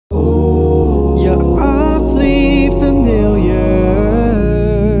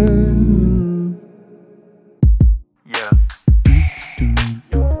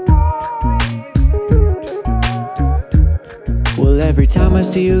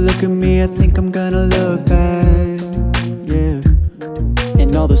see you look at me, I think I'm gonna look back. Yeah.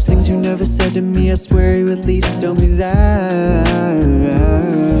 And all those things you never said to me, I swear you at least tell me that.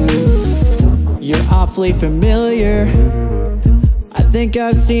 You're awfully familiar, I think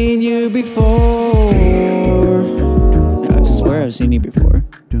I've seen you before. I swear I've seen you before.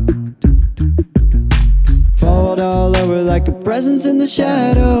 Followed all over like a presence in the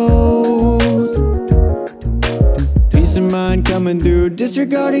shadows. Peace of mind coming through,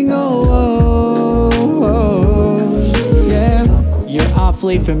 disregarding yeah. You're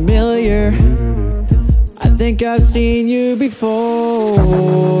awfully familiar, I think I've seen you before.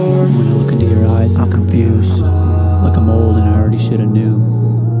 When I look into your eyes, I'm confused, like I'm old and I already shoulda knew.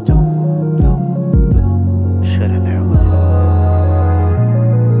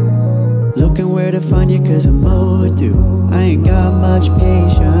 Looking where to find you cause I'm overdue, I ain't got much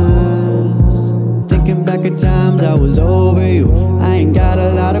patience. Thinking back at times I was over you, I ain't got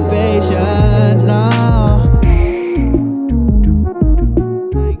a lot of patience, no.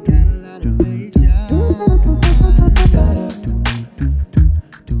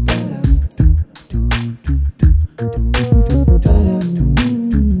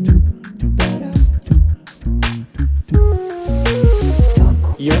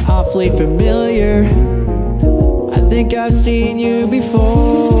 You're awfully familiar, I think I've seen you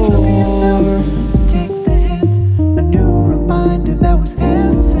before. Take the hint, a new reminder that was